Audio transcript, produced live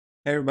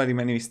Hey everybody,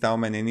 my name is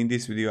TaoMan, and in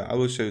this video I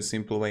will show you a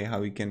simple way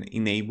how you can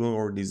enable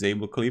or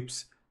disable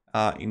clips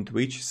in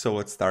Twitch. So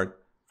let's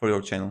start for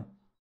your channel.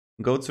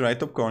 Go to right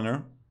top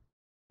corner,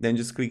 then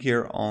just click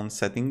here on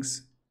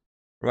settings.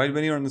 Right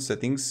when you're on the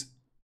settings,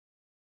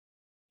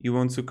 you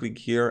want to click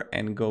here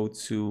and go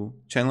to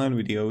channel and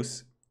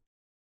videos,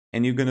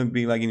 and you're gonna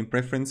be like in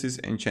preferences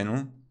and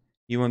channel.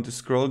 You want to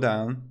scroll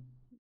down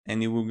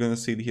and you're gonna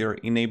see here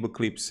enable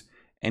clips,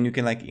 and you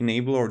can like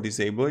enable or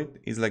disable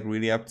it. It's like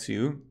really up to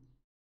you.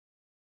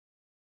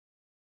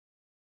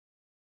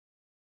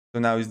 So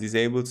now it's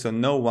disabled, so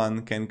no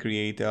one can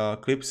create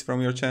clips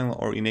from your channel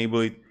or enable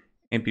it,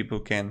 and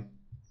people can.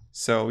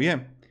 So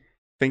yeah,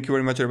 thank you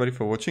very much everybody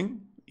for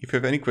watching. If you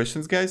have any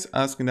questions, guys,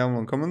 ask me down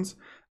in the comments.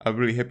 I'll be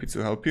really happy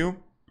to help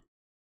you.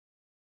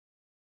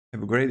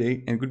 Have a great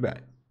day and goodbye.